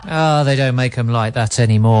Oh, they don't make them like that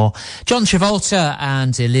anymore. John Travolta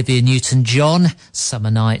and Olivia Newton-John.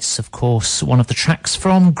 Summer Nights, of course, one of the tracks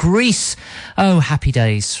from Grease. Oh, happy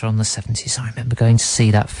days from the 70s. I remember going to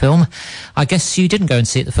see that film. I guess you didn't go and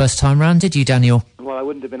see it the first time round, did you, Daniel? Well, I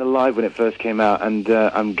wouldn't have been alive when it first came out, and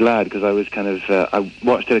I'm glad, because I was I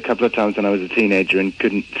watched it a couple of times when I was a teenager and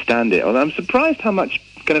couldn't stand it. Although I'm surprised how much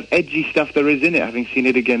kind of edgy stuff there is in it, having seen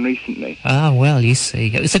it again recently. Ah, well, you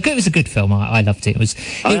see. It was a good film. I loved it.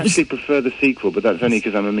 I actually prefer the sequel, but that's only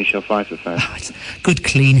because I'm a Michelle Pfeiffer fan. Oh, it's good,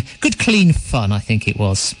 clean fun, I think it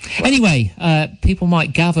was. Well, anyway, people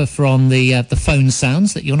might gather from the phone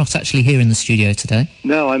sounds that you're not actually here in the studio today.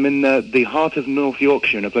 No, I'm in the heart of North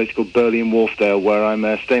Yorkshire in a place called Burley-in-Wharfedale, where I'm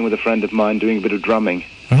staying with a friend of mine doing a bit of drumming.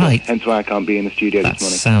 Right. Hence why I can't be in the studio this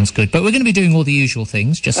morning. That sounds good. But we're going to be doing all the usual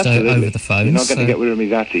things, just over the phone. You're not going to get rid of me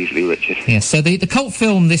that easily, Richard. Yeah, so the cult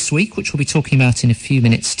film this week, which we'll be talking about in a few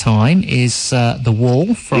minutes' time, is The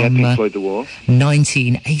Wall from Pink Floyd The Wall.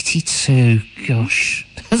 1982. Gosh,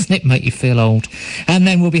 doesn't it make you feel old? And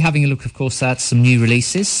then we'll be having a look, of course, at some new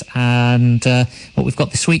releases. And what we've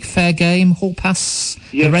got this week, Fair Game, Hall Pass,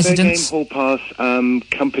 The Resident. Fair Game, Hall Pass,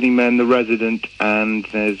 Company Men, The Resident, and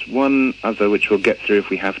there's one other which we'll get through if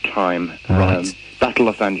we have time. Right. Battle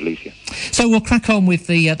Los Angeles, yeah. So we'll crack on with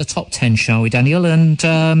the top 10, shall we, Daniel? And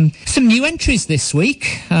some new entries this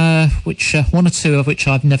week, which one or two of which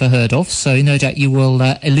I've never heard of, so no doubt you will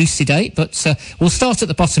elucidate. But we'll start at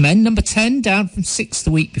the bottom end. Number 10, down from 6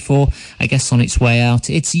 the week before, I guess on its way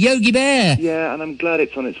out. It's Yogi Bear. Yeah, and I'm glad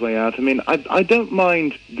it's on its way out. I mean, I don't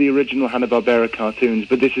mind the original Hanna-Barbera cartoons,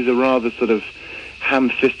 but this is a rather sort of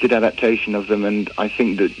ham-fisted adaptation of them, and I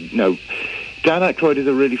think that, Dan Aykroyd is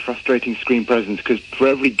a really frustrating screen presence, because for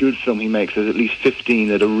every good film he makes, there's at least 15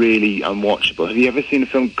 that are really unwatchable. Have you ever seen a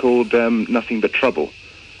film called Nothing But Trouble?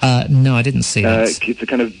 No, I didn't see that. It's a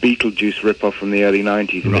kind of Beetlejuice rip-off from the early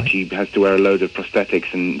 90s, in which he has to wear a load of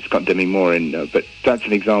prosthetics, and it's got Demi Moore in. But that's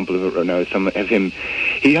an example of him.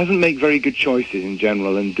 He doesn't make very good choices in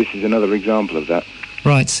general, and this is another example of that.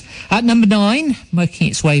 Right. At number 9, making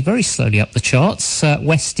its way very slowly up the charts,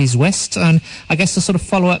 West is West, and I guess the sort of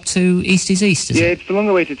follow-up to East is East, is it? Yeah, it's the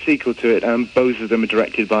long-awaited sequel to it. Both of them are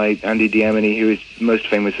directed by Andy Diamine, who is most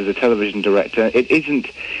famous as a television director. It isn't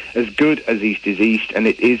as good as East is East, and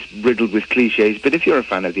it is riddled with cliches, but if you're a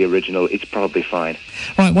fan of the original, it's probably fine.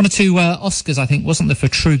 Right, one or two Oscars, I think, wasn't there, for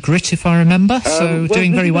True Grit, if I remember?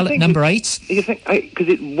 Doing very well at number 8. You think, because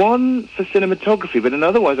it won for cinematography, but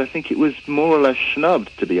otherwise I think it was more or less snubbed,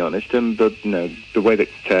 to be honest. The way that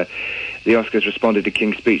the Oscars responded to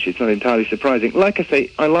King's Speech, it's not entirely surprising. Like I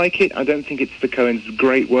say, I like it. I don't think it's the Coens'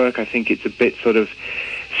 great work. I think it's a bit sort of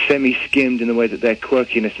semi-skimmed in the way that their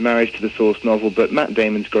quirkiness marries to the source novel, but Matt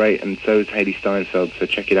Damon's great, and so is Haley Steinfeld, so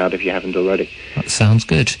check it out if you haven't already. That sounds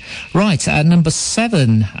good. Right, at number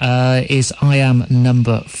 7 is I Am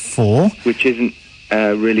Number 4. Which isn't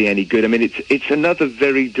really any good. I mean, it's another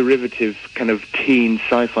very derivative kind of teen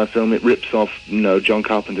sci-fi film. It rips off, John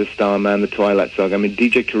Carpenter's Starman, The Twilight Saga. I mean,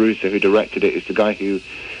 DJ Caruso, who directed it, is the guy who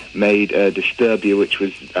made Disturbia, which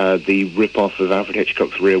was the rip-off of Alfred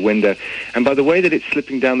Hitchcock's Rear Window. And by the way that it's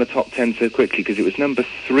slipping down the top 10 so quickly, because it was number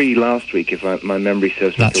 3 last week, if my memory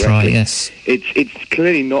serves me correctly. That's right, yes. It's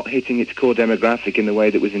clearly not hitting its core demographic in the way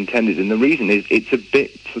that was intended, and the reason is it's a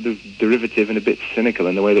bit sort of derivative and a bit cynical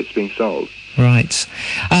in the way that it's being sold. Right.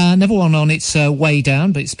 Another one on its way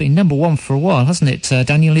down, but it's been number 1 for a while, hasn't it,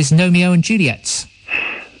 Daniel, is Romeo and Juliet.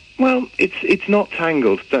 Well, it's not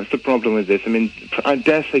Tangled. That's the problem with this. I mean, I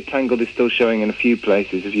dare say Tangled is still showing in a few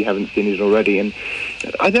places if you haven't seen it already. And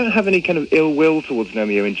I don't have any kind of ill will towards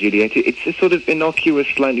Romeo and Juliet. It's a sort of innocuous,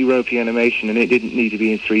 slightly ropey animation, and it didn't need to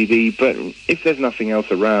be in 3D. But if there's nothing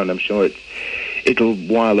else around, I'm sure it'll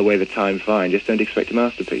while away the time fine. Just don't expect a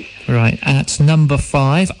masterpiece. Right, at number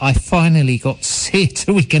 5, I finally got to see it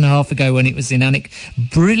a week and a half ago when it was in Annick.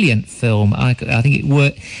 Brilliant film. I think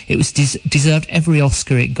it was deserved every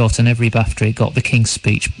Oscar it got and every BAFTA it got. The King's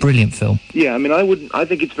Speech. Brilliant film. Yeah, I mean, I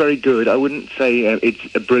think it's very good. I wouldn't say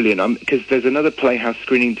it's brilliant, because there's another Playhouse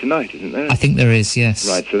screening tonight, isn't there? I think there is, yes.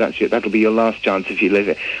 Right, so that'll be your last chance if you live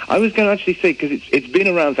it. I was going to actually say, because it's been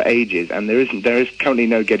around for ages and there is currently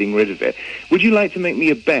no getting rid of it. Would you like to make me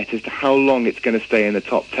a bet as to how long it's going to stay in the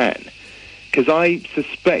top 10? Because I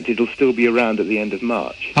suspect it'll still be around at the end of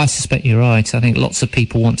March. I suspect you're right. I think lots of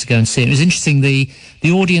people want to go and see it. It was interesting, the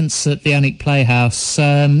audience at the Annick Playhouse,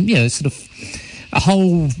 sort of a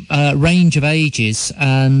whole range of ages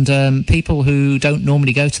and people who don't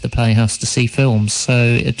normally go to the Playhouse to see films. So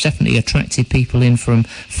it definitely attracted people in from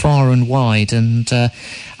far and wide, and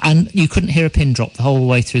you couldn't hear a pin drop the whole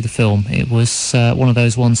way through the film. It was one of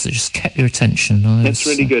those ones that just kept your attention. That's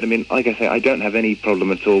really good. I mean, like I say, I don't have any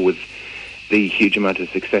problem at all with the huge amount of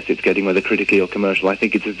success it's getting, whether critically or commercial. I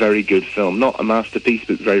think it's a very good film. Not a masterpiece,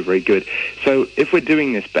 but very, very good. So if we're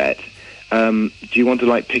doing this bet, do you want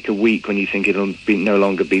to pick a week when you think it'll no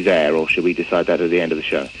longer be there, or should we decide that at the end of the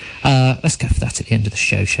show? Let's go for that at the end of the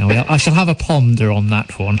show, shall we? I shall have a ponder on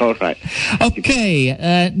that one. All right.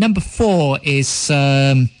 Okay, number 4 is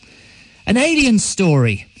an alien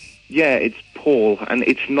story. Yeah, it's Paul, and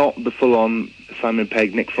it's not the full-on Simon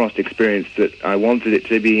Pegg, Nick Frost experience that I wanted it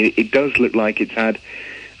to be. It does look like it's had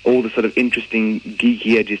all the sort of interesting,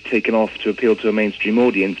 geeky edges taken off to appeal to a mainstream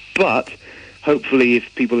audience, but hopefully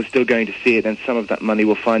if people are still going to see it, then some of that money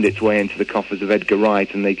will find its way into the coffers of Edgar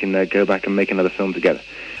Wright, and they can go back and make another film together.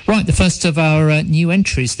 Right, the first of our new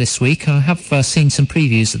entries this week. I have seen some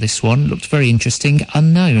previews of this one. It looked very interesting.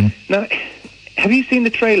 Unknown. Now, have you seen the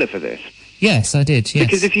trailer for this? Yes, I did, yes.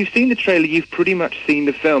 Because if you've seen the trailer, you've pretty much seen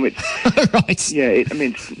the film. It's right. Yeah,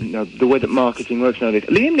 it's, the way that marketing works nowadays.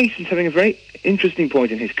 Liam Neeson's having a very interesting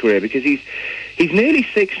point in his career, because he's nearly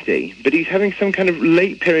 60, but he's having some kind of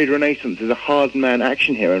late-period renaissance as a hard-man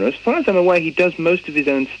action hero. And as far as I'm aware, he does most of his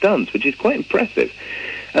own stunts, which is quite impressive.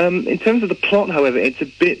 In terms of the plot, however, it's a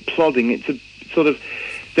bit plodding. It's a sort of...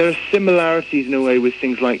 There are similarities in a way with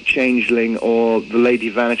things like Changeling or The Lady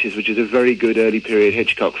Vanishes, which is a very good early-period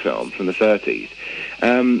Hitchcock film from the 30s.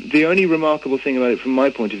 The only remarkable thing about it from my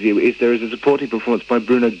point of view is there is a supporting performance by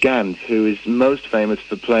Bruno Ganz, who is most famous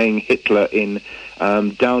for playing Hitler in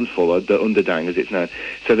Downfall, or the Undergang, as it's known.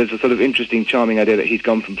 So there's a sort of interesting, charming idea that he's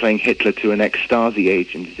gone from playing Hitler to an ex-Stasi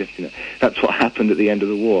agent. That's what happened at the end of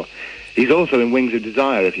the war. He's also in Wings of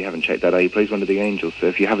Desire, if you haven't checked that out. He plays one of the angels. So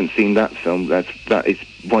if you haven't seen that film, that is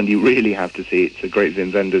one you really have to see. It's a great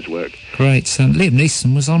Wim Wenders work. Great. Liam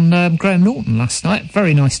Neeson was on Graham Norton last night.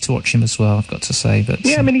 Very nice to watch him as well, I've got to say. But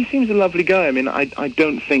yeah, he seems a lovely guy. I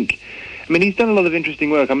don't think... he's done a lot of interesting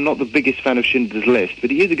work. I'm not the biggest fan of Schindler's List,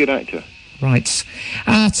 but he is a good actor. Right.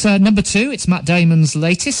 At number 2, it's Matt Damon's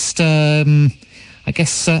latest... I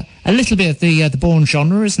guess a little bit of the Bourne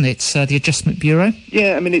genre, isn't it? The Adjustment Bureau?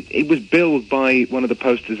 Yeah, it was billed by one of the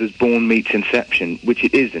posters as Bourne meets Inception, which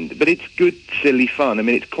it isn't. But it's good, silly fun.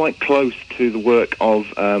 It's quite close to the work of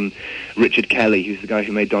Richard Kelly, who's the guy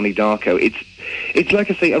who made Donnie Darko. It's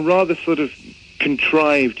like I say, a rather sort of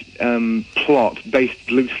contrived plot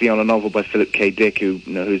based loosely on a novel by Philip K. Dick,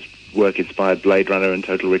 whose work inspired Blade Runner and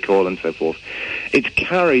Total Recall and so forth. It's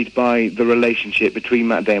carried by the relationship between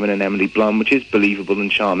Matt Damon and Emily Blunt, which is believable and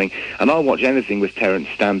charming, and I'll watch anything with Terence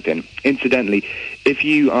Stamp in. Incidentally, if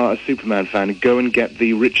you are a Superman fan, go and get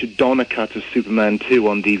the Richard Donner cut of Superman 2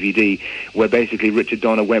 on DVD, where basically Richard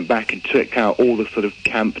Donner went back and took out all the sort of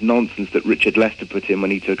camp nonsense that Richard Lester put in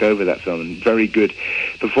when he took over that film. And very good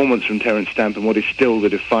performance from Terence Stamp and what is still the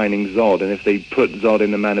defining Zod. And if they put Zod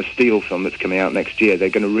in the Man of Steel film that's coming out next year, they're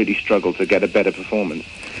going to really struggle to get a better performance.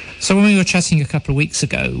 So when we were chatting a couple of weeks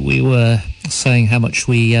ago, we were saying how much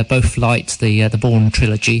we both liked the Bourne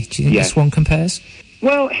trilogy. Do you think this one compares?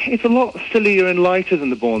 Well, it's a lot sillier and lighter than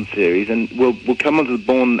the Bourne series, and we'll come on to the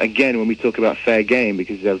Bourne again when we talk about Fair Game,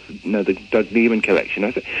 because there's the Doug Neiman collection.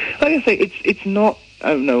 Like I say, it's not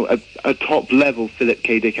a top-level Philip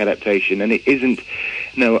K. Dick adaptation, and it isn't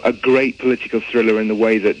a great political thriller in the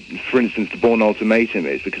way that, for instance, the Bourne Ultimatum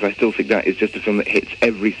is, because I still think that is just a film that hits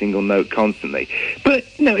every single note constantly. But,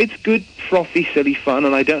 it's good, frothy, silly fun,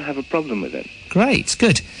 and I don't have a problem with it. Great,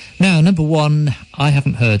 good. Now, number 1, I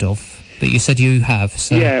haven't heard of. But you said you have,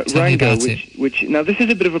 so tell me about it. Which now this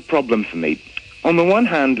is a bit of a problem for me. On the one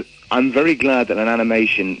hand, I'm very glad that an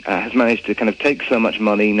animation has managed to kind of take so much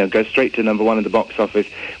money, go straight to number 1 in the box office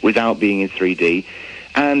without being in 3D.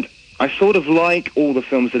 And I sort of like all the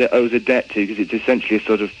films that it owes a debt to, because it's essentially a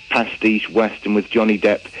sort of pastiche Western with Johnny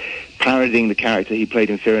Depp parodying the character he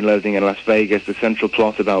played in Fear and Loathing in Las Vegas. The central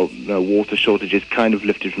plot about water shortages kind of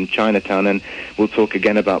lifted from Chinatown, and we'll talk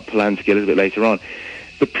again about Polanski a little bit later on.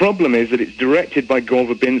 The problem is that it's directed by Gore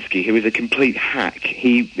Verbinski, who is a complete hack.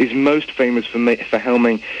 He is most famous for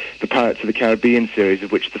helming the Pirates of the Caribbean series,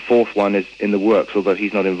 of which the 4th one is in the works, although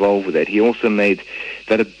he's not involved with it. He also made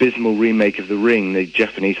that abysmal remake of The Ring, the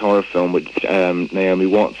Japanese horror film with Naomi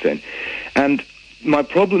Watts in. And my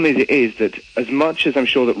problem is that as much as I'm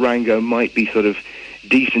sure that Rango might be sort of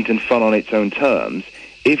decent and fun on its own terms,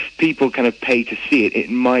 if people kind of pay to see it,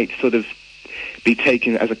 it might sort of be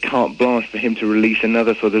taken as a carte blanche for him to release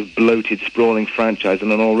another sort of bloated, sprawling franchise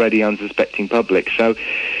on an already unsuspecting public. So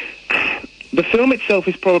The film itself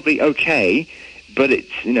is probably okay, but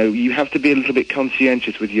it's, you have to be a little bit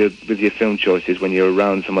conscientious with your film choices when you're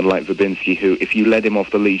around someone like Verbinski, who, if you let him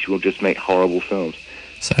off the leash, will just make horrible films.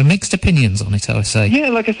 So mixed opinions on it, I would say. Yeah,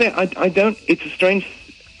 like I say, I don't. It's a strange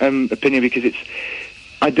opinion because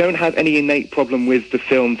I don't have any innate problem with the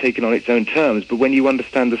film taken on its own terms, but when you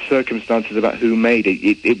understand the circumstances about who made it,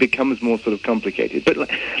 it becomes more sort of complicated. But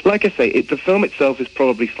like I say, the film itself is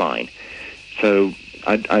probably fine. So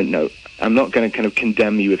I know. I'm not going to kind of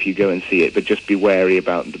condemn you if you go and see it, but just be wary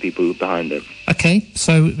about the people behind it. Okay,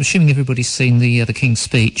 so assuming everybody's seen the King's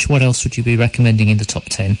Speech, what else would you be recommending in the top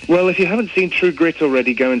 10? Well, if you haven't seen True Grit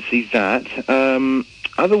already, go and see that.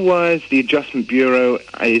 Otherwise, The Adjustment Bureau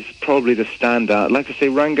is probably the standout. Like I say,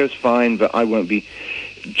 Rango's fine, but I won't be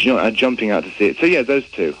jumping out to see it. So yeah, those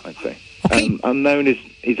two, I'd say. Okay. Unknown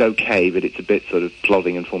is okay, but it's a bit sort of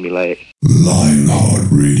plodding and formulaic. Lionheart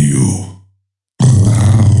Radio.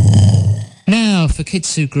 Now, for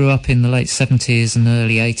kids who grew up in the late 70s and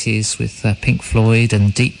early 80s with Pink Floyd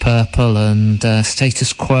and Deep Purple and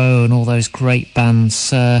Status Quo and all those great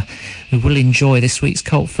bands, we will enjoy this week's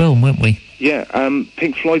cult film, won't we? Yeah,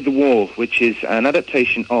 Pink Floyd The Wall, which is an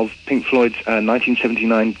adaptation of Pink Floyd's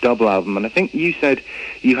 1979 double album, and I think you said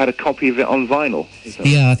you had a copy of it on vinyl.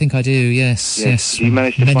 Yeah, I think I do, yes. You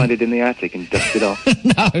managed to find it in the attic and dust it off?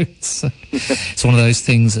 No, it's one of those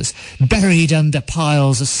things that's buried under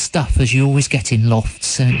piles of stuff, as you always get in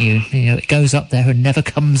lofts, don't you? It goes up there and never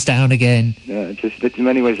comes down again. Yeah, in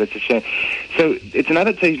many ways that's a shame. So it's an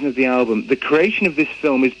adaptation of the album. The creation of this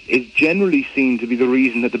film is generally seen to be the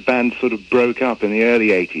reason that the band sort of broke up in the early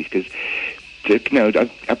 80s, because a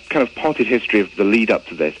kind of potted history of the lead up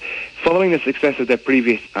to this. Following the success of their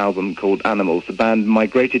previous album called Animals, the band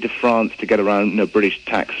migrated to France to get around British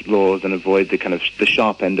tax laws and avoid the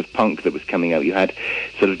sharp end of punk that was coming out. You had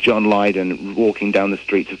sort of John Lydon walking down the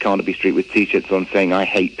streets of Carnaby Street with T-shirts on saying, "I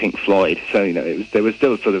hate Pink Floyd." So, there was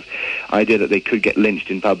still a sort of idea that they could get lynched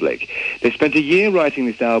in public. They spent a year writing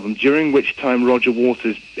this album, during which time Roger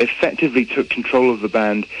Waters effectively took control of the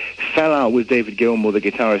band, fell out with David Gilmour, the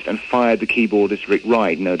guitarist, and fired the keyboardist Rick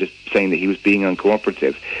Wright, just saying that he was being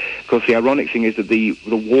uncooperative. Of course, the ironic thing is that the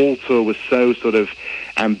Wall tour was so sort of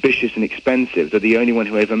ambitious and expensive that the only one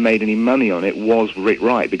who ever made any money on it was Rick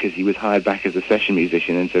Wright, because he was hired back as a session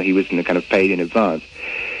musician, and so he was kind of paid in advance.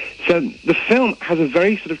 So the film has a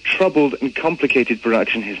very sort of troubled and complicated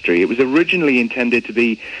production history. It was originally intended to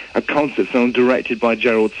be a concert film directed by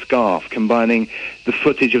Gerald Scarfe, combining the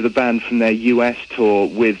footage of the band from their US tour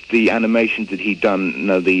with the animations that he'd done,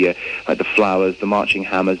 like the flowers, the marching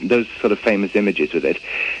hammers, and those sort of famous images with it.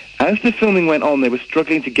 As the filming went on, they were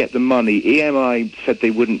struggling to get the money. EMI said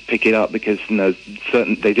they wouldn't pick it up because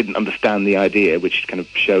they didn't understand the idea, which kind of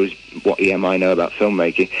shows what EMI know about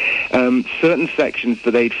filmmaking. Certain sections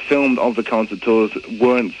that they'd filmed of the concert tours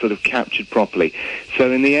weren't sort of captured properly.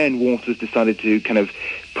 So in the end, Waters decided to kind of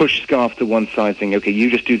push Scarfe to one side, saying, "Okay,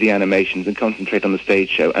 you just do the animations and concentrate on the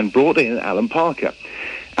stage show," and brought in Alan Parker.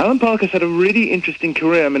 Alan Parker's had a really interesting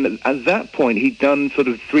career. I mean, at that point, he'd done sort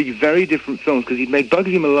of 3 very different films, because he'd made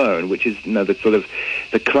Bugsy Malone, which is, the sort of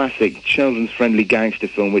the classic children's-friendly gangster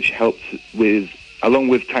film, which along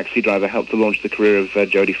with Taxi Driver, helped to launch the career of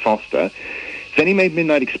Jodie Foster. Then he made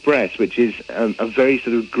Midnight Express, which is a very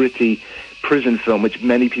sort of gritty prison film, which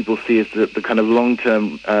many people see as the kind of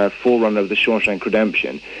long-term forerunner of the Shawshank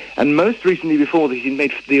Redemption. And most recently before this, he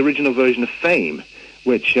made the original version of Fame,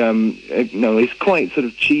 which is quite sort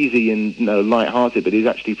of cheesy and light-hearted, but is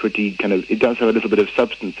actually pretty it does have a little bit of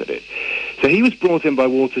substance in it. So he was brought in by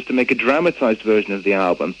Waters to make a dramatized version of the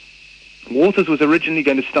album. Waters was originally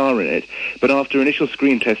going to star in it, but after initial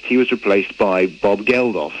screen test, he was replaced by Bob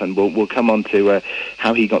Geldof, and we'll come on to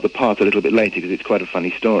how he got the part a little bit later, because it's quite a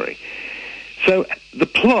funny story. So the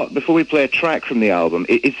plot, before we play a track from the album,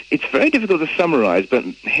 it's very difficult to summarize, but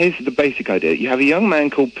here's the basic idea. You have a young man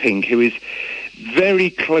called Pink who is very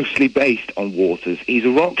closely based on Waters. He's a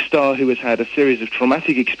rock star who has had a series of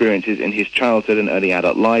traumatic experiences in his childhood and early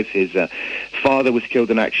adult life. His father was killed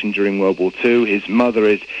in action during World War II. His mother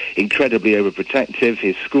is incredibly overprotective.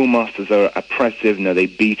 His schoolmasters are oppressive. They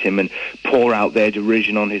beat him and pour out their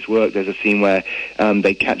derision on his work. There's a scene where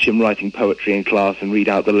they catch him writing poetry in class and read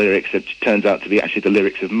out the lyrics that turns out to be actually the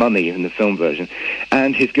lyrics of Money in the film version.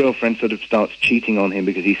 And his girlfriend sort of starts cheating on him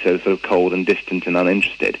because he's so sort of cold and distant and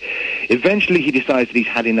uninterested. Eventually, he decides that he's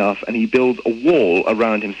had enough, and he builds a wall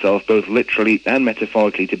around himself, both literally and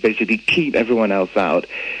metaphorically, to basically keep everyone else out.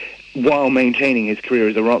 while maintaining his career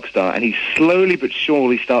as a rock star, and he slowly but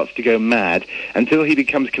surely starts to go mad until he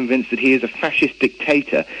becomes convinced that he is a fascist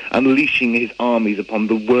dictator unleashing his armies upon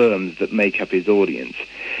the worms that make up his audience.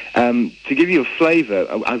 To give you a flavour,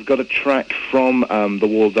 I've got a track from the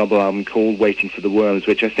Wall double album called Waiting for the Worms,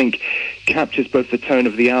 which I think captures both the tone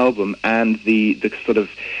of the album and the sort of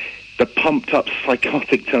the pumped-up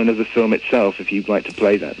psychotic tone of the film itself, if you'd like to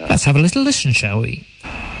play that now. Let's have a little listen, shall we?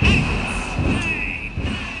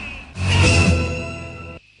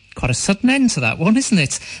 Quite a sudden end to that one, isn't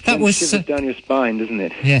it? That was shivers down your spine, doesn't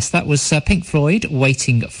it? Yes, that was Pink Floyd,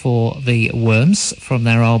 Waiting for the Worms, from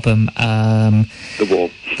their album The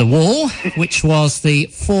Wall, which was the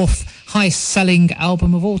fourth highest-selling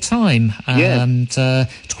album of all time, and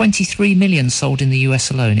 23 million sold in the US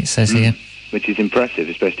alone, it says here. Which is impressive,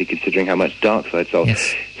 especially considering how much Dark Side sold.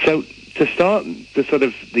 Yes. So, to start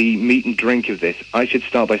the meat and drink of this, I should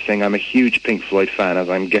start by saying I'm a huge Pink Floyd fan, as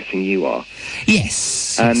I'm guessing you are.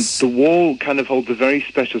 Yes. And The Wall kind of holds a very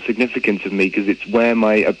special significance of me, because it's where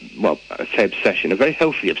my, I say obsession, a very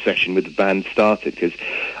healthy obsession with the band started, because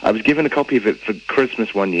I was given a copy of it for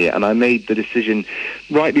Christmas one year, and I made the decision,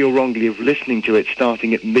 rightly or wrongly, of listening to it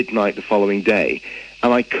starting at midnight the following day.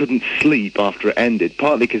 And I couldn't sleep after it ended,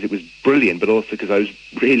 partly because it was brilliant, but also because I was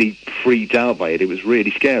really freaked out by it. It was really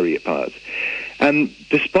scary at parts. And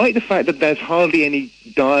despite the fact that there's hardly any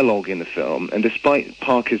dialogue in the film, and despite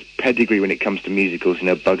Parker's pedigree when it comes to musicals,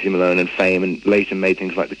 Bugsy Malone and Fame, and later made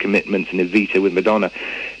things like The Commitments and Evita with Madonna,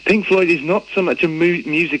 Pink Floyd is not so much a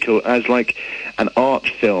musical as like an art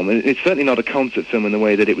film. And it's certainly not a concert film in the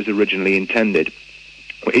way that it was originally intended.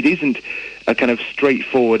 It isn't a kind of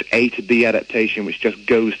straightforward A to B adaptation which just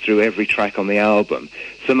goes through every track on the album,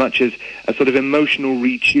 so much as a sort of emotional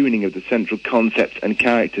retuning of the central concepts and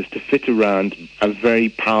characters to fit around a very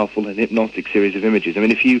powerful and hypnotic series of images. I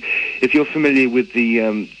mean, if you're familiar with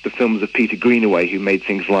the films of Peter Greenaway, who made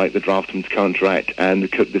things like The Draughtsman's Contract and The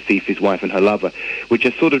Cook, the Thief, His Wife and Her Lover, which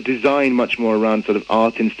are sort of designed much more around sort of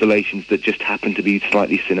art installations that just happen to be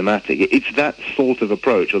slightly cinematic. It's that sort of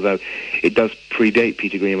approach, although it does predate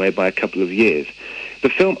Peter Greenaway by a couple of years. The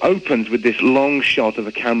film opens with this long shot of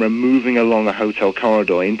a camera moving along a hotel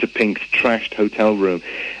corridor into Pink's trashed hotel room,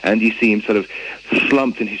 and you see him sort of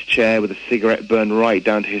slumped in his chair with a cigarette burned right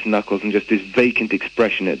down to his knuckles and just this vacant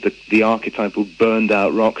expression at the archetypal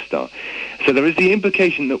burned-out rock star. So there is the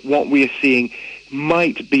implication that what we are seeing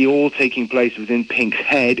might be all taking place within Pink's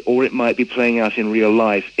head, or it might be playing out in real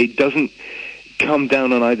life. It doesn't come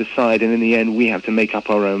down on either side, and in the end we have to make up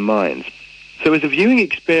our own minds. So as a viewing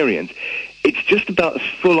experience, it's just about as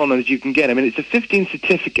full-on as you can get. I mean, it's a 15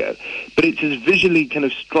 certificate, but it's as visually kind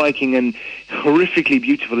of striking and horrifically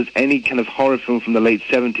beautiful as any kind of horror film from the late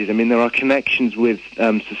 70s. I mean, there are connections with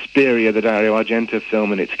Suspiria, the Dario Argento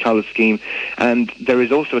film, and its colour scheme, and there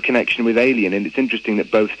is also a connection with Alien, and it's interesting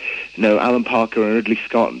that both, Alan Parker and Ridley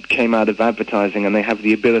Scott came out of advertising, and they have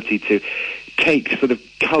the ability to take sort of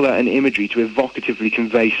colour and imagery to evocatively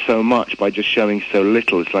convey so much by just showing so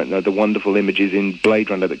little. It's like the wonderful images in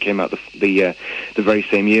Blade Runner that came out the very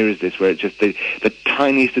same year as this, where it's just the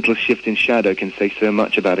tiniest little shift in shadow can say so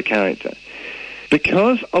much about a character.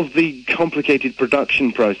 Because of the complicated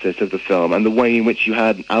production process of the film and the way in which you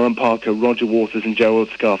had Alan Parker, Roger Waters and Gerald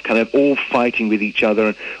Scarfe kind of all fighting with each other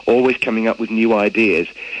and always coming up with new ideas,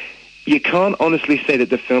 you can't honestly say that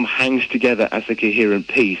the film hangs together as a coherent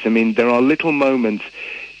piece. I mean, there are little moments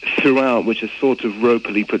throughout which are sort of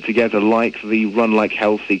ropily put together, like the Run Like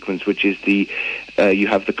Hell sequence, which is you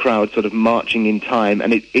have the crowd sort of marching in time,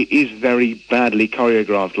 and it is very badly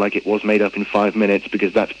choreographed, like it was made up in 5 minutes,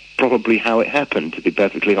 because that's probably how it happened, to be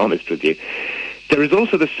perfectly honest with you. There is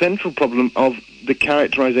also the central problem of the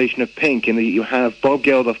characterization of Pink, in that you have Bob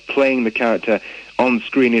Geldof playing the character on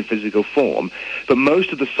screen in physical form, but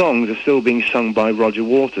most of the songs are still being sung by Roger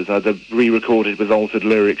Waters, either re-recorded with altered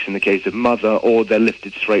lyrics in the case of Mother, or they're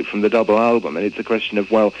lifted straight from the double album, and it's a question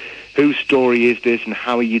of, well, whose story is this and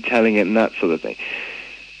how are you telling it and that sort of thing.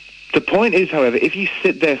 The point is, however, if you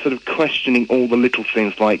sit there sort of questioning all the little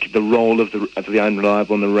things like the role of the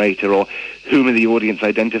unreliable narrator, or whom are the audience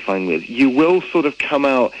identifying with, you will sort of come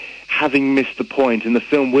out having missed the point, and the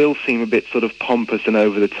film will seem a bit sort of pompous and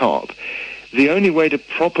over the top. The only way to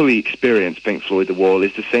properly experience Pink Floyd The Wall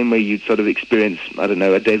is the same way you'd sort of experience, I don't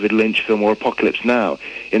know, a David Lynch film or Apocalypse Now,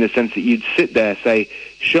 in the sense that you'd sit there, say,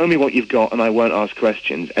 show me what you've got and I won't ask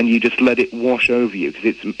questions, and you just let it wash over you,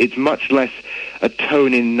 because it's much less a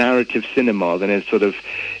tone in narrative cinema than a sort of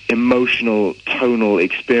emotional, tonal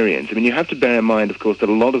experience. I mean, you have to bear in mind, of course, that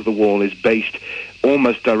a lot of The Wall is based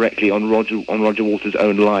almost directly on Roger Waters'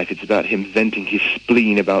 own life. It's about him venting his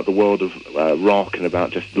spleen about the world of rock and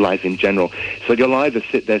about just life in general. So you'll either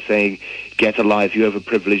sit there saying, get a life, you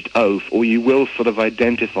overprivileged oaf, or you will sort of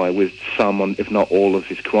identify with some, if not all, of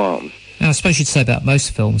his qualms. Now, I suppose you'd say about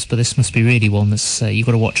most films, but this must be really one that's you've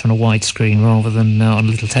got to watch on a widescreen rather than on a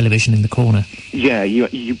little television in the corner. Yeah,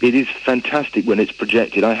 it is fantastic when it's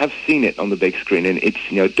projected. I have seen it on the big screen, and it's,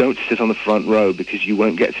 don't sit on the front row because you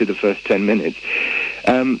won't get through the first 10 minutes.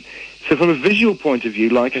 So from a visual point of view,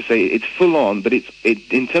 like I say, it's full on, but it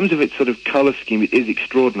in terms of its sort of colour scheme, it is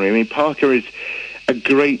extraordinary. I mean, Parker is a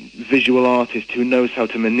great visual artist who knows how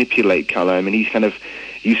to manipulate colour. I mean, he's kind of...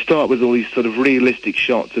 You start with all these sort of realistic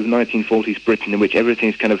shots of 1940s Britain in which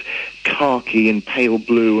everything's kind of khaki and pale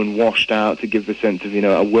blue and washed out to give the sense of,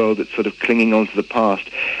 a world that's sort of clinging on to the past.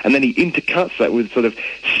 And then he intercuts that with sort of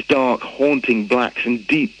stark, haunting blacks and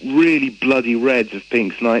deep, really bloody reds of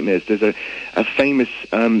Pink's nightmares. There's a famous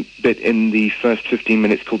bit in the first 15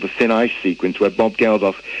 minutes called the Thin Ice sequence where Bob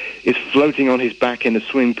Geldof is floating on his back in a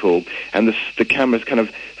swimming pool and the camera's kind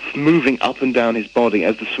of moving up and down his body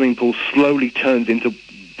as the swimming pool slowly turns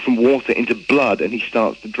from water into blood and he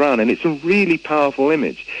starts to drown, and it's a really powerful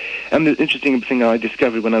image. And the interesting thing I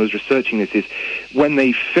discovered when I was researching this is when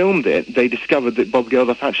they filmed it, they discovered that Bob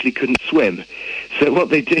Geldof actually couldn't swim. So what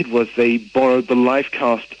they did was they borrowed the life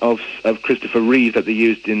cast of Christopher Reeve that they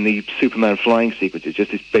used in the Superman flying sequences,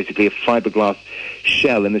 just as basically a fiberglass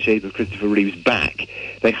shell in the shape of Christopher Reeve's back.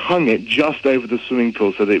 They hung it just over the swimming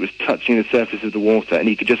pool so that it was touching the surface of the water, and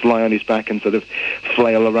he could just lie on his back and sort of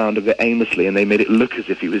flail around a bit aimlessly, and they made it look as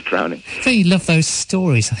if he was drowning. I think you love those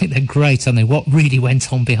stories. I think they're great, aren't they? What really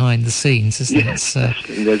went on behind the scenes, isn't it? Yes,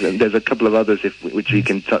 there's a couple of others which we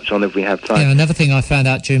can touch on if we have time. Yeah, another thing I found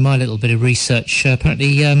out during my little bit of research,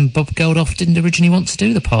 apparently Bob Geldof didn't originally want to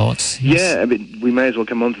do the part. Yeah, I mean, we may as well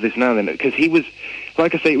come on to this now then, because he was...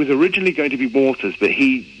 Like I say, it was originally going to be Waters, but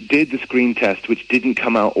he did the screen test, which didn't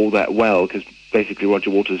come out all that well, because basically Roger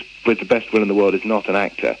Waters, with the best will in the world, is not an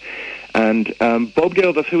actor. And Bob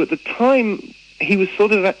Geldof, who at the time, he was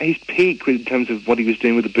sort of at his peak in terms of what he was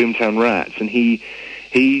doing with the Boomtown Rats, and he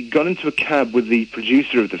got into a cab with the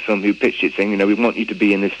producer of the film who pitched it, saying, we want you to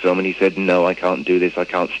be in this film, and he said, no, I can't do this, I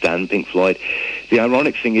can't stand Pink Floyd. The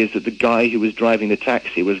ironic thing is that the guy who was driving the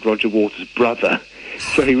taxi was Roger Waters' brother.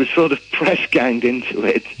 So he was sort of press-ganged into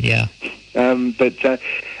it. Yeah.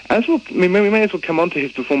 We may as well come on to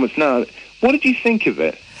his performance now. What did you think of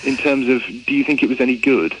it, in terms of, do you think it was any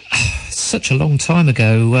good? Such a long time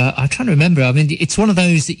ago. I'm trying to remember. I mean, it's one of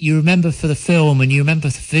those that you remember for the film and you remember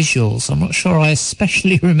the visuals. I'm not sure I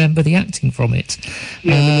especially remember the acting from it.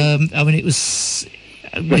 Yeah, it was...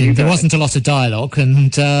 there wasn't a lot of dialogue,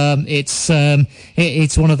 and it's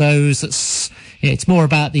one of those that's... It's more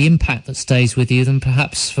about the impact that stays with you than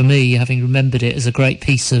perhaps for me, having remembered it as a great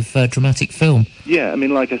piece of dramatic film. Yeah, I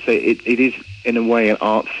mean, like I say, it is in a way an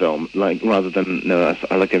art film, like rather than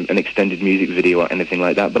like an extended music video or anything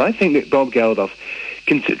like that. But I think that Bob Geldof,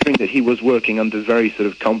 considering that he was working under very sort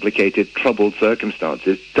of complicated, troubled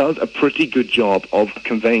circumstances, does a pretty good job of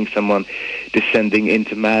conveying someone descending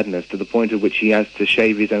into madness to the point at which he has to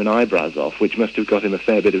shave his own eyebrows off, which must have got him a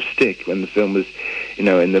fair bit of stick when the film was, in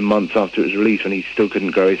the months after it was released, when he still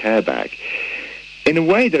couldn't grow his hair back. In a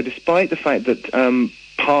way, though, despite the fact that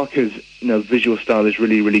Parker's visual style is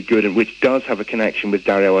really, really good, and which does have a connection with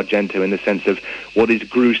Dario Argento in the sense of what is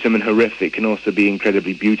gruesome and horrific can also be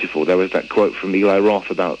incredibly beautiful. There was that quote from Eli Roth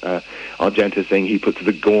about Argento saying he puts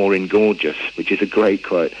the gore in gorgeous, which is a great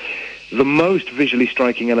quote. The most visually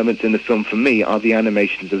striking elements in the film for me are the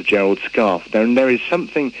animations of Gerald Scarfe. There is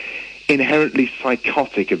something inherently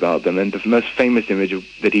psychotic about them, and the most famous image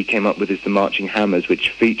that he came up with is the Marching Hammers, which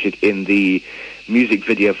featured in the music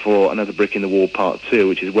video for Another Brick in the Wall Part 2,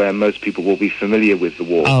 which is where most people will be familiar with The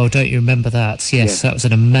Wall. Oh, don't you remember that? Yes, That was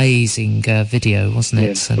an amazing video, wasn't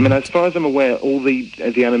it? And I mean, as far as I'm aware, all the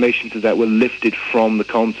animations of that were lifted from the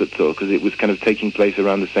concert tour, because it was kind of taking place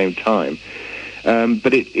around the same time.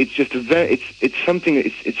 But it's just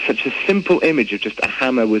it's such a simple image of just a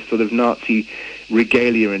hammer with sort of Nazi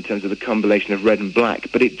regalia in terms of the combination of red and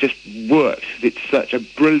black, but it just works. It's such a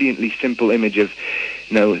brilliantly simple image of,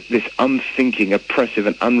 this unthinking, oppressive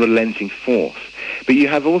and unrelenting force. But you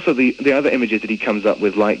have also the other images that he comes up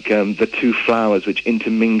with, like the two flowers which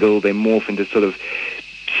intermingle, they morph into sort of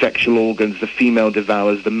sexual organs. The female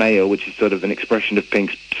devours the male, which is sort of an expression of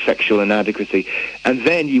Pink's sexual inadequacy. And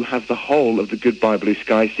then you have the whole of the Goodbye Blue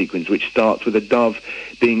Sky sequence, which starts with a dove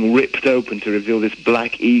being ripped open to reveal this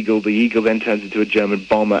black eagle. The eagle then turns into a German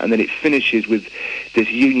bomber, and then it finishes with this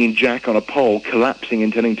Union Jack on a pole collapsing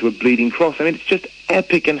and turning into a bleeding cross. I mean, it's just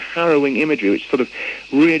epic and harrowing imagery, which sort of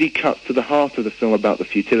really cuts to the heart of the film about the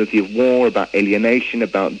futility of war, about alienation,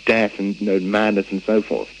 about death and madness and so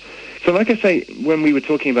forth. So like I say, when we were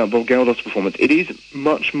talking about Bob Geldof's performance, it is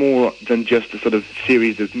much more than just a sort of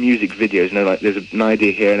series of music videos. Like there's an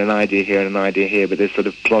idea here and an idea here and an idea here, but there's sort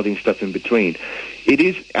of plodding stuff in between. It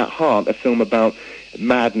is, at heart, a film about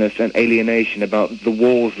madness and alienation, about the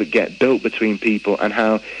walls that get built between people and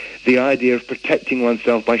how the idea of protecting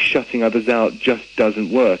oneself by shutting others out just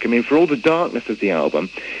doesn't work. I mean, for all the darkness of the album,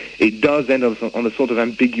 it does end on a sort of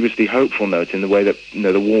ambiguously hopeful note in the way that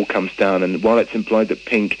the wall comes down, and while it's implied that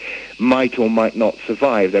Pink might or might not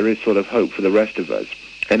survive, there is sort of hope for the rest of us.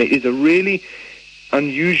 And it is a really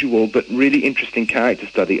unusual but really interesting character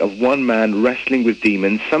study of one man wrestling with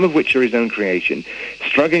demons, some of which are his own creation,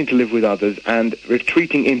 struggling to live with others, and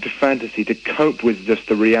retreating into fantasy to cope with just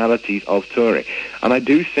the realities of touring. And I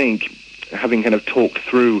do think, having kind of talked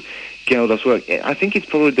through Geldof's work, I think it's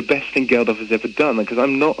probably the best thing Geldof has ever done, because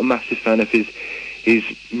I'm not a massive fan of his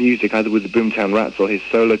music, either with the Boomtown Rats or his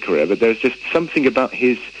solo career, but there's just something about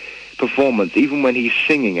his performance, even when he's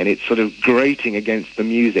singing, and it's sort of grating against the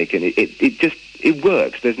music, and it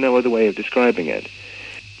works. There's no other way of describing it.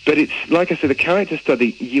 But it's, like I said, a character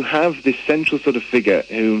study. You have this central sort of figure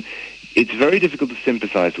whom it's very difficult to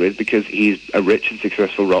sympathize with because he's a rich and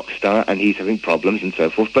successful rock star and he's having problems and so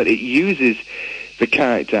forth. But it uses the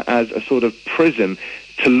character as a sort of prism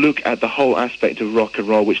to look at the whole aspect of rock and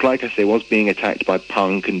roll, which, like I say, was being attacked by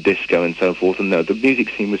punk and disco and so forth. And the music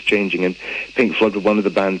scene was changing, and Pink Floyd were one of the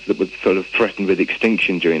bands that was sort of threatened with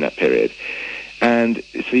extinction during that period. And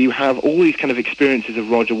so you have all these kind of experiences of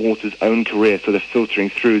Roger Waters' own career sort of filtering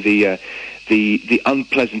through the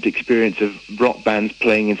unpleasant experience of rock bands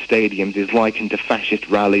playing in stadiums is likened to fascist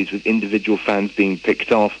rallies with individual fans being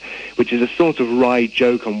picked off, which is a sort of wry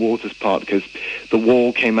joke on Waters' part, because The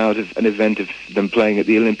Wall came out of an event of them playing at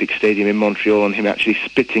the Olympic Stadium in Montreal and him actually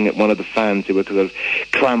spitting at one of the fans who were sort of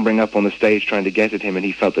clambering up on the stage trying to get at him, and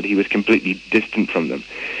he felt that he was completely distant from them.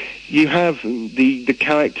 You have the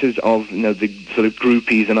characters of the sort of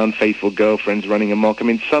groupies and unfaithful girlfriends running amok. I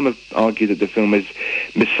mean, some have argued that the film is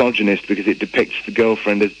misogynist because it depicts the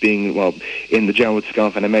girlfriend as being, well, in the Jawad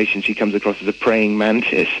Scarf animation, she comes across as a praying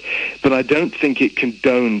mantis. But I don't think it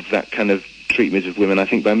condones that kind of treatment of women. I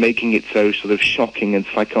think by making it so sort of shocking and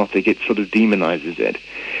psychotic, it sort of demonizes it.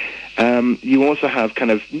 You also have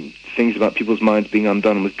kind of things about people's minds being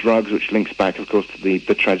undone with drugs, which links back, of course, to the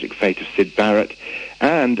tragic fate of Syd Barrett.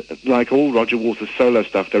 And like all Roger Waters' solo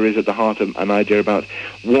stuff, there is at the heart of an idea about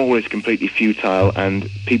war is completely futile, and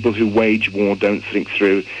people who wage war don't think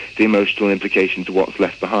through the emotional implications of what's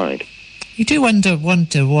left behind. You do wonder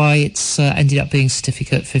why it's ended up being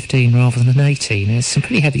certificate 15 rather than 18. There's some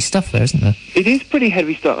pretty heavy stuff there, isn't there? It is pretty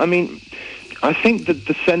heavy stuff. I mean, I think that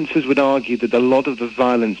the censors would argue that a lot of the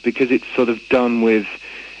violence, because it's sort of done with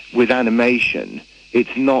animation,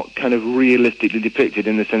 it's not kind of realistically depicted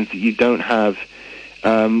in the sense that you don't have...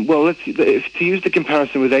 to use the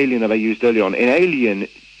comparison with Alien that I used earlier on, in Alien,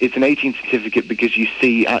 it's an 18 certificate because you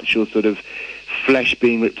see actual sort of flesh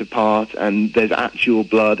being ripped apart and there's actual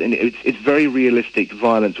blood, and it's very realistic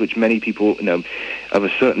violence, which many people, of a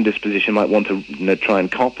certain disposition might want to try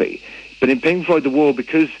and copy. But in Pink Floyd The Wall,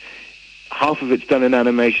 because half of it's done in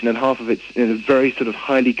animation and half of it's very sort of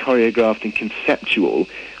highly choreographed and conceptual,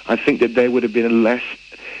 I think that there would have been less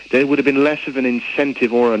of an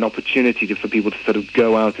incentive or an opportunity for people to sort of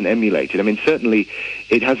go out and emulate it. I mean, certainly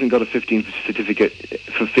it hasn't got a 15 certificate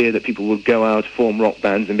for fear that people will go out, form rock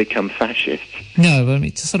bands and become fascists. No, I mean,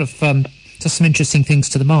 it's sort of does some interesting things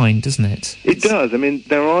to the mind, doesn't it? It does. I mean,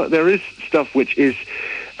 there is stuff which is,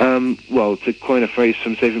 to coin a phrase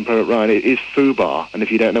from Saving Private Ryan, it is foobar. And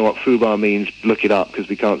if you don't know what foobar means, look it up, because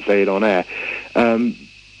we can't say it on air.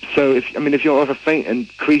 So, if you're of a faint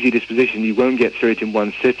and queasy disposition, you won't get through it in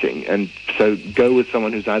one sitting. And so go with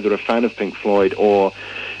someone who's either a fan of Pink Floyd or,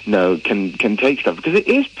 can take stuff. Because it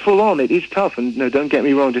is full on, it is tough. And, don't get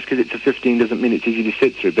me wrong, just because it's a 15 doesn't mean it's easy to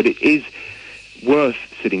sit through. But it is worth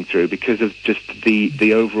sitting through because of just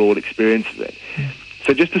the overall experience of it.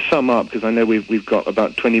 So just to sum up, because I know we've got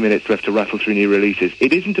about 20 minutes left to rattle through new releases,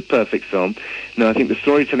 it isn't a perfect film. No, I think the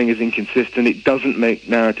storytelling is inconsistent. It doesn't make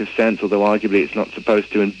narrative sense, although arguably it's not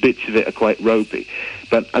supposed to, and bits of it are quite ropey.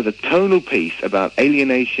 But as a tonal piece about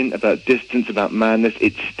alienation, about distance, about madness,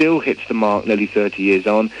 it still hits the mark nearly 30 years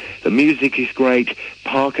on. The music is great.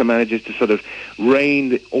 Parker manages to sort of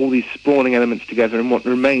rein all these sprawling elements together in what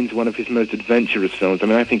remains one of his most adventurous films. I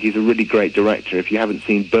mean, I think he's a really great director. If you haven't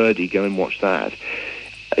seen Birdie, go and watch that.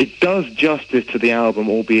 It does justice to the album,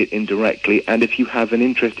 albeit indirectly, and if you have an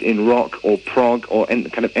interest in rock or prog or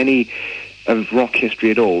kind of any of rock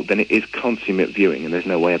history at all, then it is consummate viewing, and there's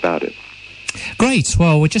no way about it. Great.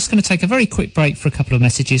 Well, we're just going to take a very quick break for a couple of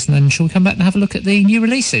messages, and then shall we come back and have a look at the new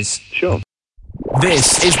releases? Sure.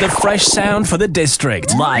 This is the fresh sound for the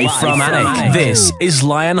district. Live from Alnwick. This is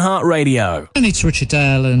Lionheart Radio. And it's Richard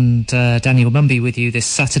Dale and Daniel Mumby with you this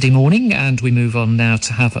Saturday morning, and we move on now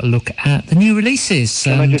to have a look at the new releases.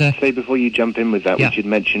 Can I just say, before you jump in with that, we should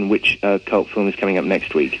mention which cult film is coming up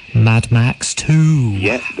next week. Mad Max 2.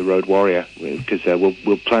 Yeah, The Road Warrior, because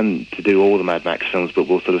we'll plan to do all the Mad Max films, but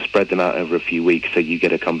we'll sort of spread them out over a few weeks so you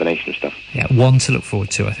get a combination of stuff. Yeah, one to look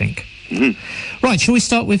forward to, I think. Mm-hmm. Right, shall we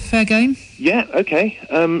start with Fair Game? Yeah, okay.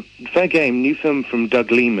 Fair Game, new film from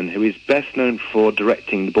Doug Liman, who is best known for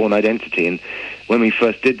directing The Bourne Identity. And when we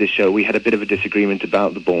first did this show, we had a bit of a disagreement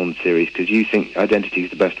about the Bourne series, because you think Identity is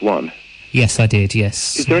the best one. Yes, I did,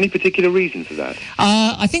 yes. Is there any particular reason for that?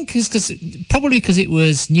 I think probably because it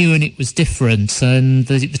was new and it was different, and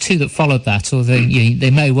the two that followed that, although they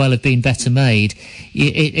may well have been better made,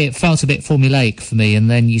 it felt a bit formulaic for me, and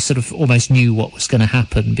then you sort of almost knew what was going to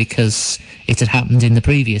happen because it had happened in the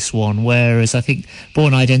previous one, whereas I think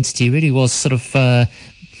Bourne Identity really was sort of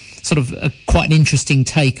quite an interesting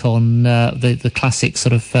take on the classic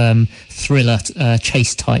sort of thriller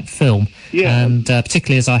chase type film. Yeah, and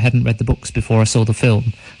particularly as I hadn't read the books before I saw the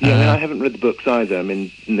film. Yeah, I haven't read the books either. I mean,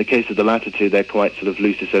 in the case of the latter two, they're quite sort of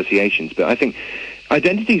loose associations. But I think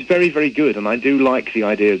Identity is very, very good, and I do like the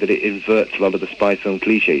idea that it inverts a lot of the spy film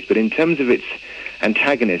cliches. But in terms of its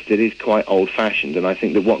antagonist, it is quite old-fashioned, and I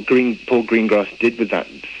think that what Paul Greengrass did with that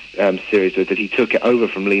series was that he took it over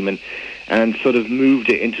from Lehman and sort of moved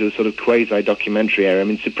it into a sort of quasi-documentary area. I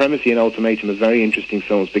mean, Supremacy and Ultimatum are very interesting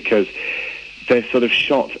films because they're sort of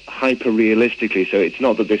shot hyper-realistically, so it's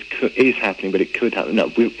not that this is happening, but it could happen. No,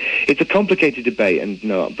 it's a complicated debate, and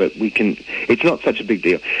it's not such a big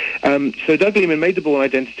deal. So Doug Liman made The Bourne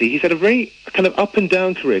Identity. He's had a very kind of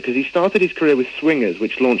up-and-down career, because he started his career with Swingers,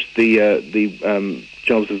 which launched the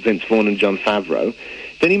jobs of Vince Vaughn and Jon Favreau.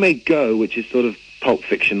 Then he made Go, which is sort of Pulp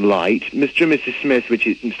Fiction light, Mr. and Mrs. Smith, which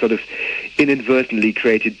is sort of inadvertently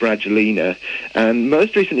created Bradgelina, and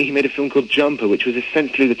most recently he made a film called Jumper, which was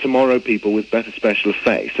essentially the Tomorrow People with better special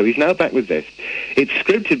effects. So he's now back with this. It's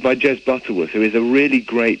scripted by Jez Butterworth, who is a really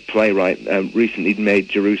great playwright, recently made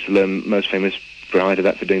Jerusalem, most famous prior to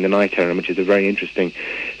that for doing The Night Error, which is a very interesting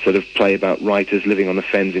sort of play about writers living on the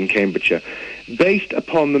fens in Cambridgeshire, based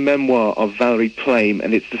upon the memoir of Valerie Plame,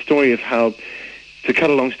 and it's the story of how, to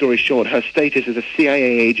cut a long story short, her status as a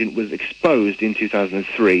CIA agent was exposed in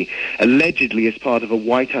 2003, allegedly as part of a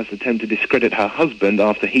White House attempt to discredit her husband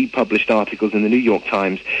after he published articles in the New York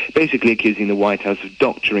Times, basically accusing the White House of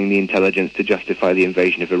doctoring the intelligence to justify the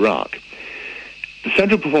invasion of Iraq. The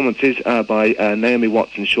central performances are by Naomi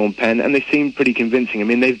Watts and Sean Penn, and they seem pretty convincing. I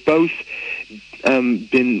mean, they've both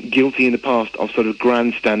been guilty in the past of sort of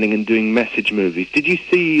grandstanding and doing message movies. Did you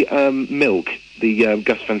see Milk, the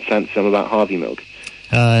Gus Van Sant film about Harvey Milk?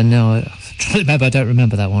 No, I'm trying to remember. I don't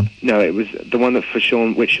remember that one. No, it was the one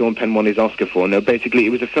which Sean Penn won his Oscar for. No, basically, it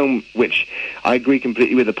was a film which I agree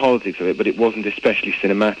completely with the politics of it, but it wasn't especially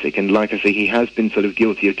cinematic. And like I say, he has been sort of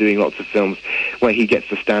guilty of doing lots of films where he gets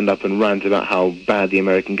to stand up and rant about how bad the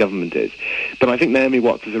American government is. But I think Naomi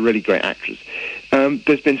Watts is a really great actress.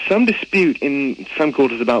 There's been some dispute in some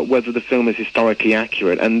quarters about whether the film is historically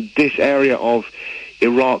accurate, and this area of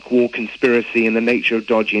Iraq war conspiracy and the nature of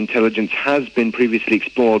dodgy intelligence has been previously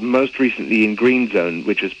explored, most recently in Green Zone,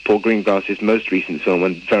 which was Paul Greengrass's most recent film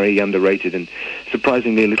and very underrated and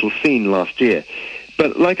surprisingly a little seen last year.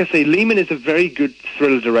 But like I say, Lehman is a very good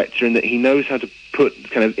thriller director in that he knows how to put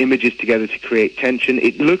kind of images together to create tension.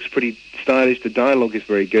 It looks pretty stylish, the dialogue is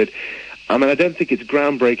very good. I mean, I don't think it's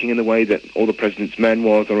groundbreaking in the way that All the President's Men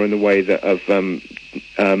was, or in the way that of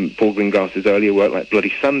Paul Greengrass's earlier work like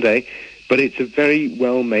Bloody Sunday, but it's a very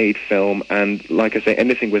well-made film, and like I say,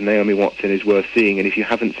 anything with Naomi Watts in is worth seeing, and if you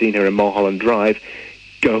haven't seen her in Mulholland Drive,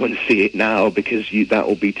 go and see it now, because that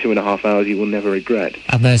will be 2.5 hours you will never regret.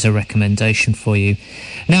 And there's a recommendation for you.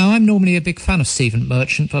 Now, I'm normally a big fan of Stephen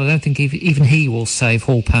Merchant, but I don't think even he will save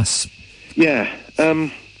Hall Pass. Yeah,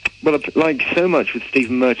 well, like so much with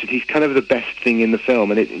Stephen Merchant, he's kind of the best thing in the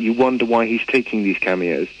film, and you wonder why he's taking these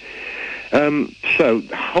cameos. So,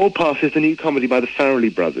 Hall Pass is the new comedy by the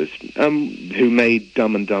Farrelly brothers, who made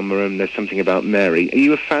Dumb and Dumber and There's Something About Mary. Are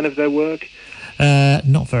you a fan of their work?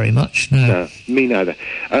 Not very much, no. No, me neither.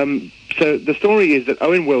 So the story is that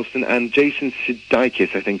Owen Wilson and Jason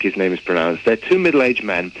Sudeikis, I think his name is pronounced, they're two middle-aged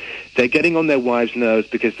men. They're getting on their wives' nerves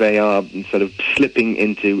because they are sort of slipping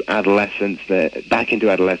into adolescence. They're back into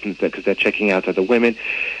adolescence because they're checking out other women.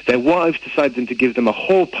 Their wives decide then to give them a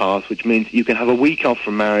hall pass, which means you can have a week off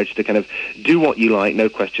from marriage to kind of do what you like, no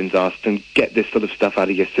questions asked, and get this sort of stuff out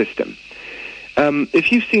of your system.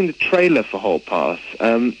 If you've seen the trailer for Hall Pass,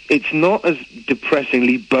 it's not as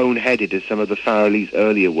depressingly boneheaded as some of the Farrelly's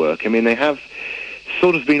earlier work. I mean, they have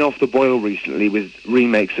sort of been off the boil recently with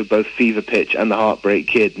remakes of both Fever Pitch and The Heartbreak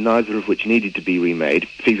Kid, neither of which needed to be remade.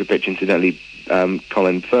 Fever Pitch, incidentally,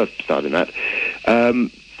 Colin Firth starred in that. And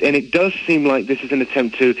it does seem like this is an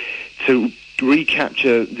attempt to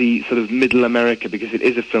recapture the sort of middle America, because it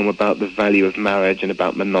is a film about the value of marriage and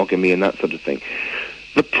about monogamy and that sort of thing.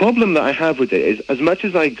 The problem that I have with it is, as much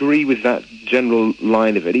as I agree with that general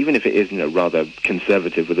line of it, even if it is, rather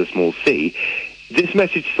conservative with a small c, this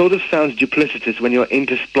message sort of sounds duplicitous when you're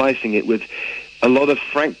intersplicing it with a lot of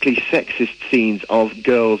frankly sexist scenes of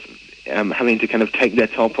girls having to kind of take their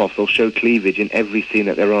top off or show cleavage in every scene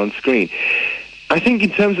that they're on screen. I think in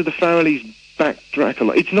terms of the Farrellys' backtrack a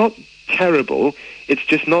lot, it's not terrible, it's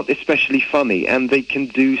just not especially funny, and they can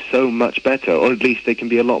do so much better, or at least they can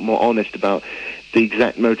be a lot more honest about the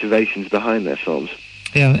exact motivations behind their films.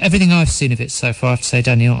 Yeah, everything I've seen of it so far, I have to say,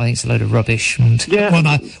 Daniel, I think it's a load of rubbish, and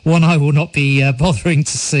one I will not be bothering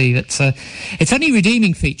to see. But its only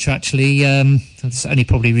redeeming feature, actually, it's only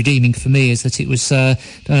probably redeeming for me, is that it was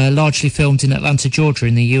largely filmed in Atlanta, Georgia,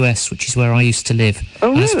 in the US, which is where I used to live. Oh,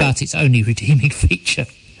 really? That's about its only redeeming feature.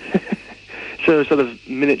 So a sort of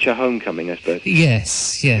miniature homecoming, I suppose.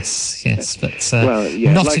 Yes. But well,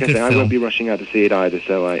 yeah, not like a good I say, film. I won't be rushing out to see it either,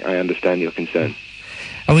 so I understand your concern.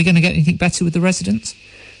 Are we going to get anything better with The Resident?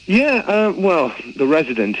 Yeah, well, The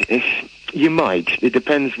Resident, you might. It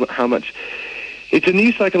depends how much. It's a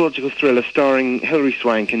new psychological thriller starring Hilary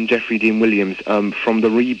Swank and Jeffrey Dean Williams from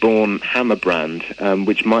the Reborn Hammer brand,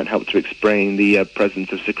 which might help to explain the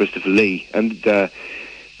presence of Sir Christopher Lee. And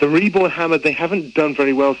the Reborn Hammer, they haven't done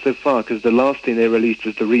very well so far, because the last thing they released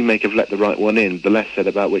was the remake of Let the Right One In. The less said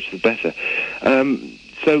about which, the better.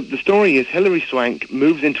 So the story is Hilary Swank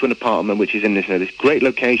moves into an apartment which is in this great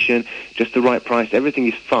location, just the right price, everything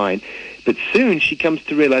is fine. But soon she comes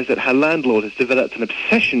to realize that her landlord has developed an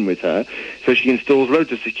obsession with her, so she installs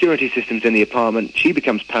loads of security systems in the apartment, she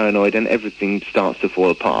becomes paranoid, and everything starts to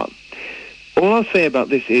fall apart. All I'll say about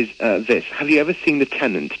this is this. Have you ever seen The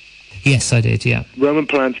Tenant? Yes, I did, yeah. Roman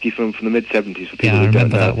Polanski film from the mid-70s, for people I who don't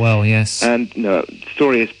remember know. that well, yes. And the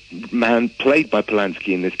story is, man, played by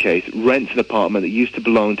Polanski in this case, rents an apartment that used to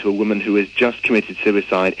belong to a woman who has just committed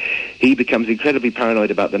suicide. He becomes incredibly paranoid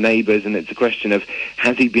about the neighbours, and it's a question of,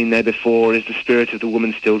 has he been there before? Is the spirit of the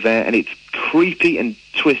woman still there? And it's creepy and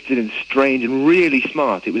twisted and strange and really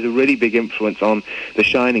smart. It was a really big influence on The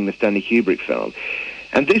Shining, the Stanley Kubrick film.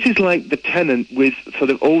 And this is like The Tenant with sort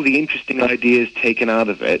of all the interesting ideas taken out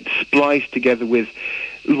of it, spliced together with,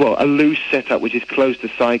 well, a loose setup which is close to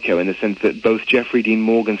Psycho in the sense that both Jeffrey Dean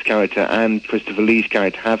Morgan's character and Christopher Lee's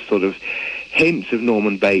character have sort of hints of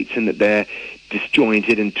Norman Bates, and that they're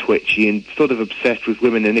disjointed and twitchy and sort of obsessed with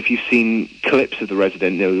women. And if you've seen clips of The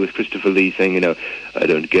Resident, with Christopher Lee saying, I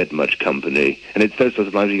don't get much company. And it's those sorts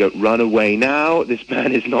of lines where you go, run away now, this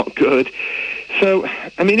man is not good. So,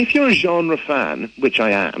 I mean, if you're a genre fan, which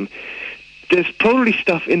I am, there's probably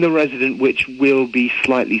stuff in The Resident which will be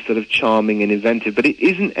slightly sort of charming and inventive, but it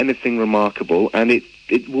isn't anything remarkable, and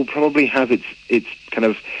it will probably have its kind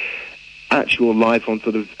of actual life on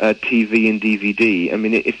sort of TV and DVD. I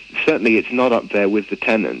mean, certainly it's not up there with The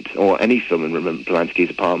Tenant or any film in Roman Polanski's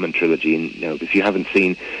Apartment trilogy. And if you haven't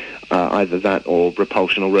seen either that or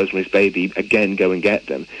Repulsion or Rosemary's Baby, again, go and get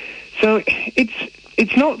them. So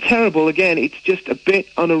it's not terrible. Again, it's just a bit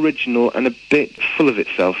unoriginal and a bit full of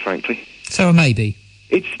itself, frankly. So a maybe.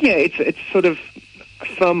 It's sort of a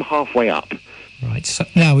thumb halfway up. Right. So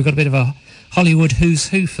now we've got a bit of a Hollywood who's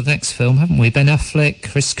who for the next film, haven't we? Ben Affleck,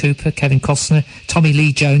 Chris Cooper, Kevin Costner, Tommy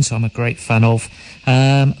Lee Jones, who I'm a great fan of,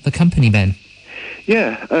 The Company Men.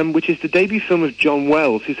 Yeah, which is the debut film of John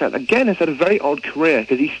Wells, who's has had a very odd career,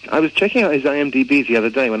 because I was checking out his IMDb the other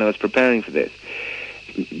day when I was preparing for this.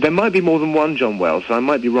 There might be more than one John Wells, so I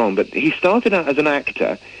might be wrong, but he started out as an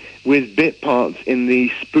actor with bit parts in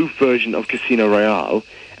the spoof version of Casino Royale,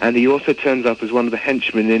 and he also turns up as one of the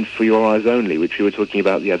henchmen in For Your Eyes Only, which we were talking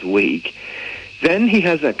about the other week. Then he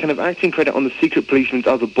has a kind of acting credit on The Secret Policeman's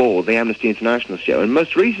Other Ball, the Amnesty International show, and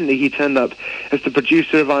most recently he turned up as the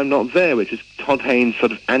producer of I'm Not There, which was Todd Haynes'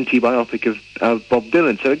 sort of anti-biopic of Bob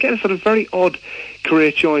Dylan. So again, sort of very odd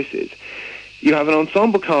career choices. You have an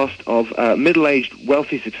ensemble cast of middle-aged,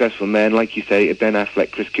 wealthy, successful men, like you say, Ben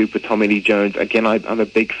Affleck, Chris Cooper, Tommy Lee Jones. Again, I'm a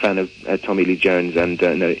big fan of Tommy Lee Jones, and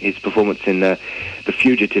his performance in The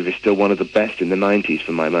Fugitive is still one of the best in the 90s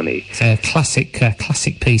for my money. It's a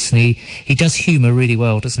classic piece, and he does humour really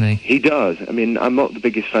well, doesn't he? He does. I mean, I'm not the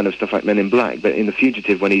biggest fan of stuff like Men in Black, but in The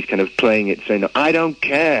Fugitive, when he's kind of playing it, saying, I don't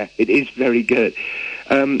care, it is very good.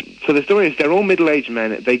 So the story is they're all middle-aged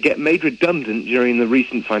men. They get made redundant during the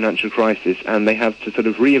recent financial crisis, and they have to sort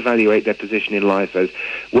of reevaluate their position in life as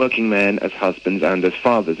working men, as husbands, and as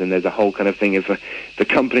fathers. And there's a whole kind of thing of the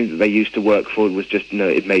company that they used to work for was just,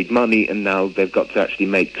 it made money, and now they've got to actually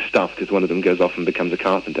make stuff because one of them goes off and becomes a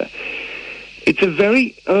carpenter. It's a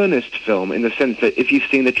very earnest film in the sense that if you've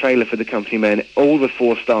seen the trailer for The Company Men, all the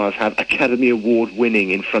 4 stars have Academy Award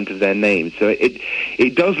winning in front of their names. So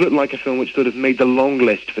it does look like a film which sort of made the long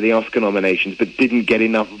list for the Oscar nominations but didn't get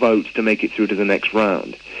enough votes to make it through to the next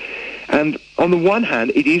round. And on the one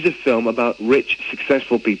hand, it is a film about rich,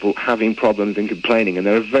 successful people having problems and complaining, and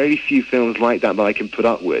there are very few films like that I can put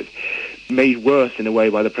up with. Made worse in a way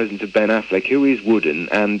by the presence of Ben Affleck, who is wooden,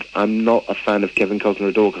 and I'm not a fan of Kevin Costner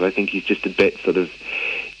at all because I think he's just a bit sort of...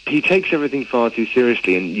 He takes everything far too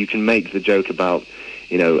seriously, and you can make the joke about,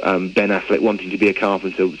 Ben Affleck wanting to be a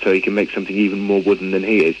carpenter so he can make something even more wooden than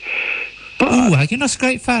he is. But you're not a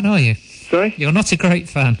great fan, are you? Sorry? You're not a great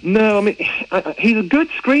fan. No, I mean, he's a good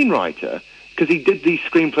screenwriter because he did the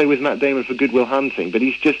screenplay with Matt Damon for Good Will Hunting, but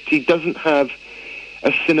he doesn't have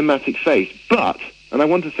a cinematic face. But... and I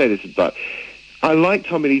want to say this, but I like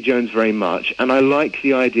Tommy Lee Jones very much, and I like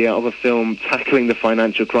the idea of a film tackling the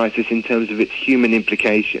financial crisis in terms of its human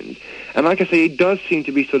implications. And like I say, it does seem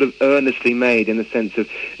to be sort of earnestly made in the sense of,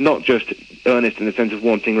 not just earnest in the sense of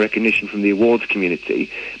wanting recognition from the awards community,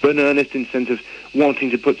 but earnest in the sense of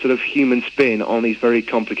wanting to put sort of human spin on these very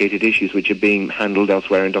complicated issues which are being handled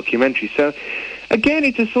elsewhere in documentaries. So, again,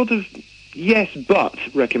 it's a sort of... yes, but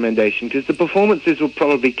recommendation, because the performances will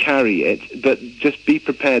probably carry it, but just be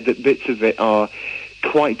prepared that bits of it are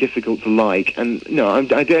quite difficult to like. And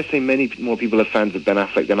I dare say many more people are fans of Ben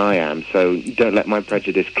Affleck than I am, so don't let my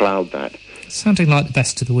prejudice cloud that. Sounding like the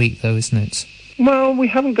best of the week, though, isn't it? Well, we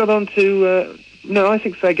haven't got on to... I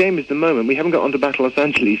think Fair Game is the moment. We haven't got on to Battle Los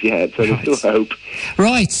Angeles yet, so there's still hope.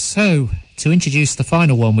 Right, so... to introduce the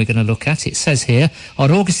final one we're going to look at, it says here, on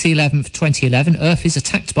August the 11th, 2011, Earth is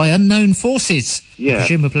attacked by unknown forces. Yeah.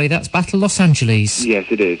 Presumably that's Battle Los Angeles. Yes,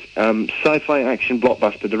 it is. Sci-fi action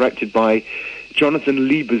blockbuster directed by Jonathan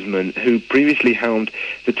Liebesman, who previously helmed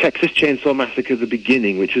the Texas Chainsaw Massacre: The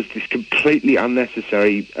Beginning, which was this completely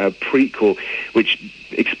unnecessary prequel which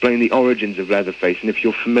explained the origins of Leatherface. And if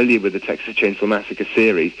you're familiar with the Texas Chainsaw Massacre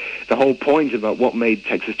series, the whole point about what made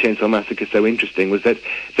Texas Chainsaw Massacre so interesting was that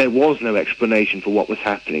there was no explanation for what was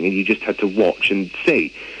happening, and you just had to watch and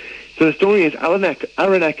see. So the story is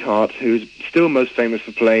Aaron Eckhart, who's still most famous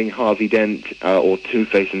for playing Harvey Dent or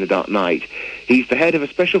Two-Face in The Dark Knight. He's the head of a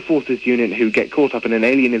special forces unit who get caught up in an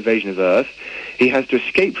alien invasion of Earth. He has to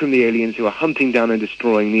escape from the aliens who are hunting down and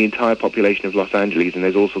destroying the entire population of Los Angeles, and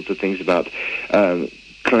there's all sorts of things about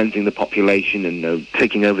cleansing the population and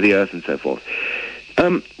taking over the Earth and so forth.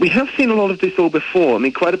 We have seen a lot of this all before. I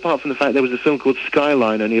mean, quite apart from the fact there was a film called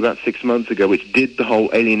Skyline only about 6 months ago, which did the whole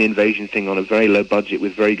alien invasion thing on a very low budget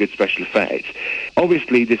with very good special effects.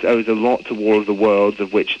 Obviously, this owes a lot to War of the Worlds,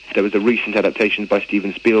 of which there was a recent adaptation by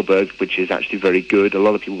Steven Spielberg, which is actually very good. A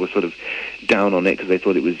lot of people were sort of down on it because they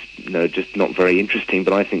thought it was, just not very interesting,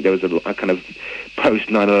 but I think there was a kind of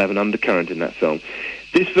post-9/11 undercurrent in that film.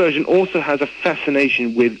 This version also has a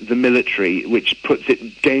fascination with the military, which puts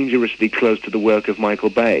it dangerously close to the work of Michael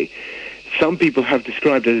Bay. Some people have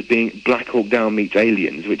described it as being Black Hawk Down meets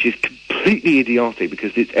Aliens, which is completely idiotic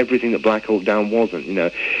because it's everything that Black Hawk Down wasn't.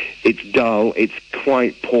 It's dull, it's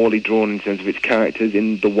quite poorly drawn in terms of its characters.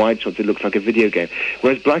 In the wide shots, it looks like a video game.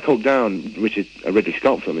 Whereas Black Hawk Down, which is a Ridley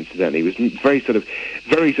Scott film, incidentally, was very sort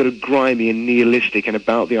of grimy and nihilistic, and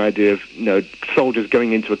about the idea of soldiers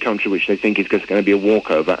going into a country which they think is just going to be a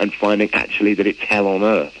walkover and finding actually that it's hell on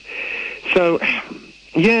earth. So,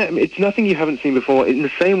 yeah, it's nothing you haven't seen before. In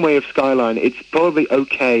the same way of Skyline, it's probably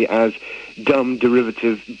okay as dumb,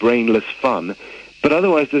 derivative, brainless fun, but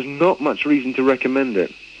otherwise there's not much reason to recommend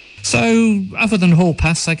it. So, other than Hall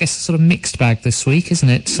Pass, I guess a sort of mixed bag this week, isn't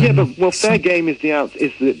it? Yeah, but Fair Game is the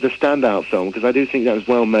standout film, because I do think that was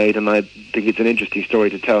well made, and I think it's an interesting story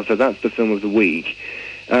to tell, so that's the film of the week.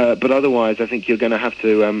 But otherwise, I think you're going to have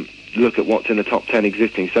to look at what's in the top 10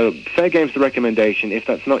 existing. So, Fair Game's the recommendation. If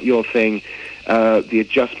that's not your thing, The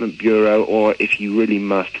Adjustment Bureau, or if you really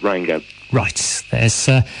must, Rango. Right.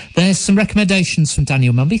 There's some recommendations from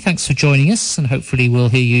Daniel Mumby. Thanks for joining us, and hopefully we'll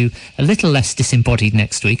hear you a little less disembodied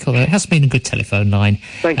next week, although it has been a good telephone line.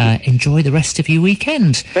 Thank you. Enjoy the rest of your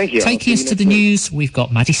weekend. Thank you. Taking us to the news, we've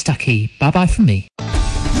got Maddie Stuckey. Bye-bye from me.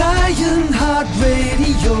 Lionheart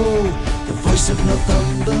Radio, the voice of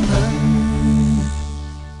Northumberland.